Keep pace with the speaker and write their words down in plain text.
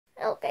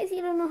Hello guys,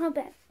 you don't know how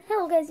bad.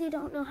 Hello guys, you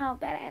don't know how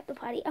bad I have to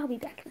potty. I'll be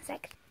back in a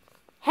sec.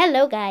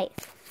 Hello guys.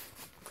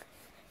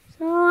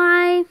 So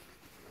I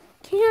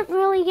can't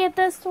really get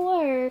this to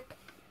work.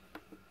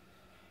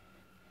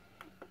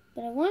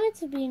 But I want it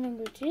to be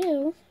number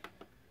 2.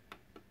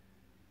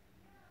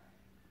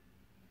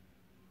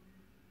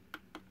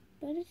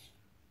 But it's...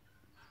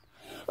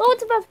 Oh,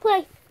 it's about to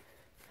play.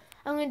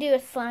 I'm going to do a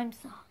slime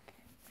song.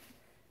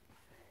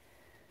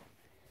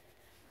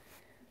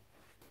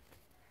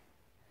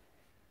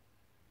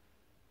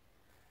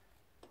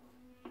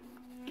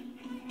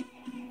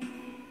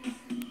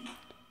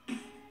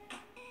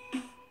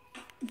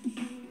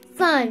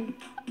 Slime.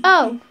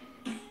 Oh.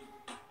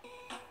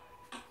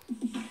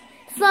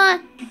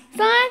 Slime.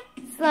 Slime.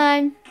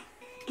 Slime.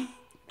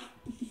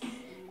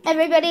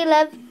 Everybody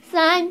loves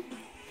slime.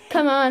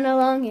 Come on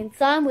along and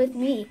slime with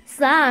me.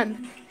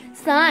 Slime.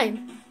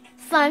 Slime.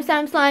 Slime,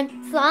 slime,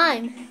 slime,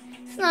 slime.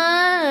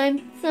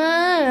 Slime,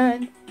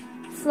 slime.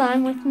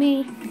 Slime with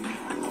me.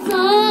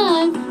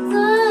 Slime,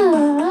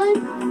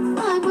 slime.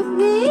 Slime with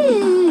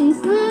me.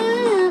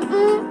 Slime,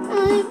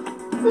 slime,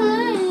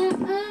 slime.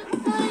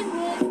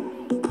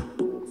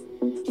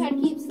 Try to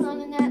keep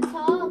slamming that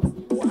top.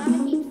 Well, I'm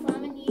gonna keep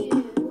slamming you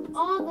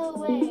all the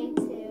way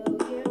to your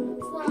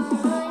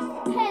slime.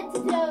 Head to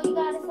toe, you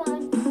gotta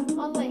slime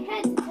all the way.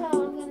 Head to toe,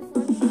 I'm gonna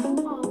slime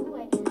you all the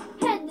way.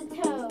 Head to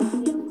toe,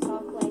 we don't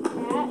talk like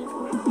that.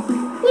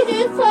 We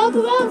just talk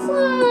about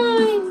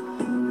slime.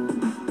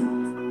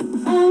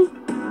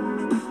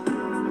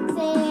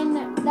 Saying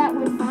that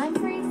we're slime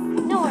freaks?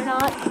 No, we're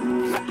not.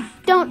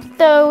 Don't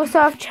throw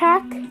soft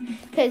track,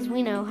 because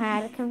we know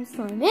how to come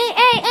slime. Hey,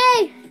 hey,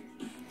 hey!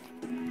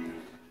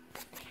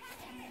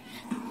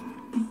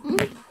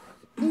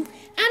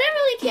 I don't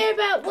really care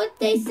about what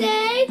they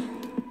say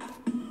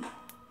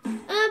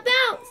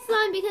about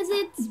slime because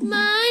it's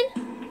mine.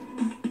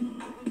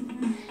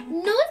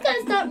 No one's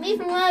gonna stop me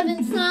from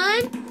loving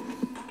slime.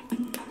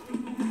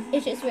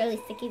 It's just really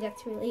sticky,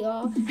 that's really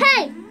all.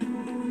 Hey!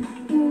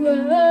 Ooh,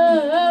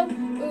 oh,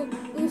 ooh,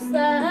 ooh,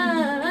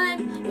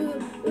 slime. Ooh,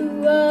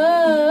 ooh,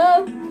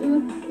 oh,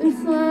 ooh, ooh,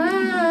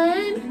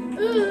 slime.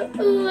 Ooh,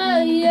 ooh,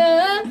 oh,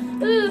 yeah.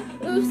 Ooh,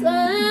 ooh,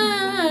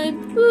 slime.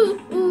 Ooh,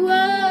 ooh,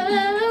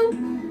 oh.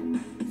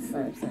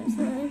 Slime, slime,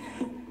 slime.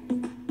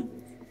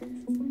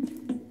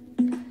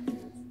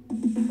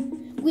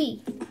 We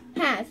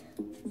have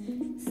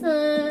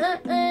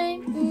slime.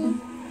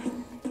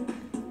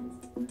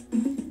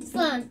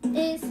 Slime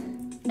is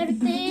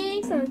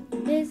everything. Slime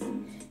is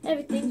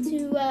everything to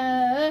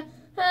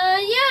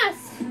yes.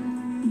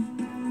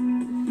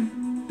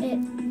 It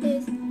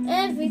is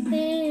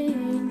everything.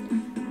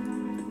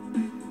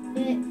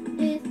 It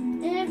is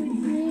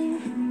everything.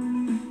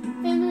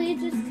 Family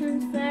just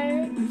comes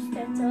first.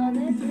 That's all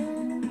that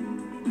counts.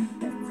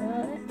 That's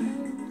all that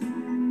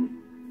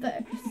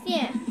counts first.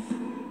 Yeah.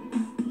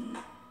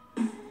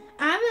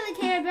 I really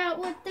care about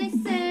what they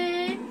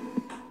say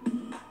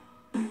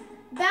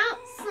about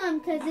slime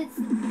because it's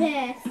the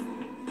best.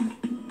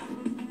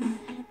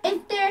 If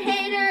they're a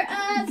hater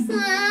of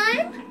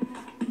slime,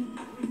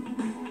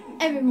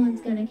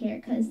 everyone's gonna care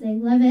because they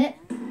love it.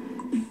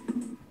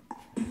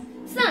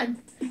 Slime.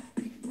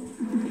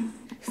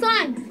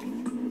 Slime.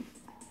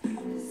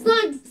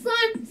 Slime,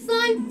 slime,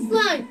 slime,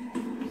 slime.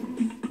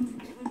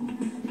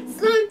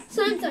 Slime,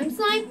 slime, slime,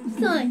 slime,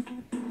 slime.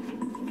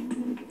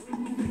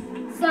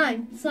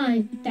 Slime,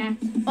 slime,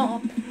 that's all.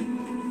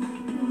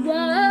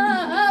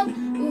 Whoa,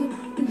 ooh,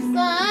 ooh,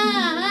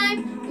 slime.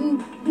 Ooh,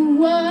 ooh,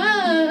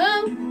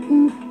 whoa,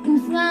 ooh, ooh,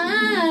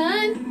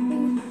 slime.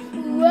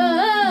 Ooh,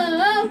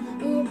 whoa,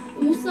 ooh,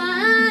 ooh,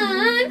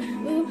 slime.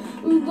 Ooh,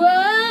 ooh,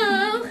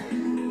 whoa,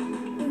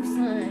 ooh,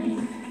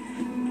 slime.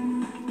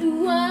 Ooh,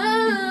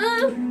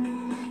 whoa,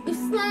 ooh,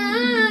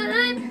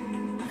 slime.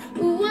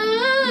 Ooh,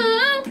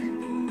 whoa,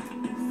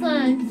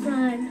 slime,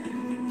 slime.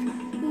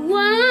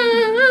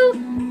 Whoa,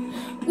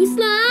 ooh,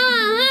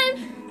 slime.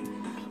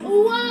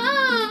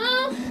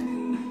 Whoa,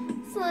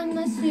 slime,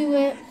 let's do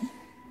it.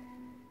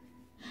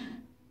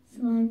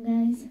 Slime,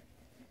 guys.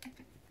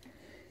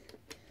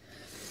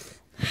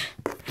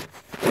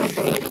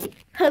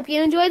 Hope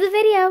you enjoyed the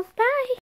video. Bye.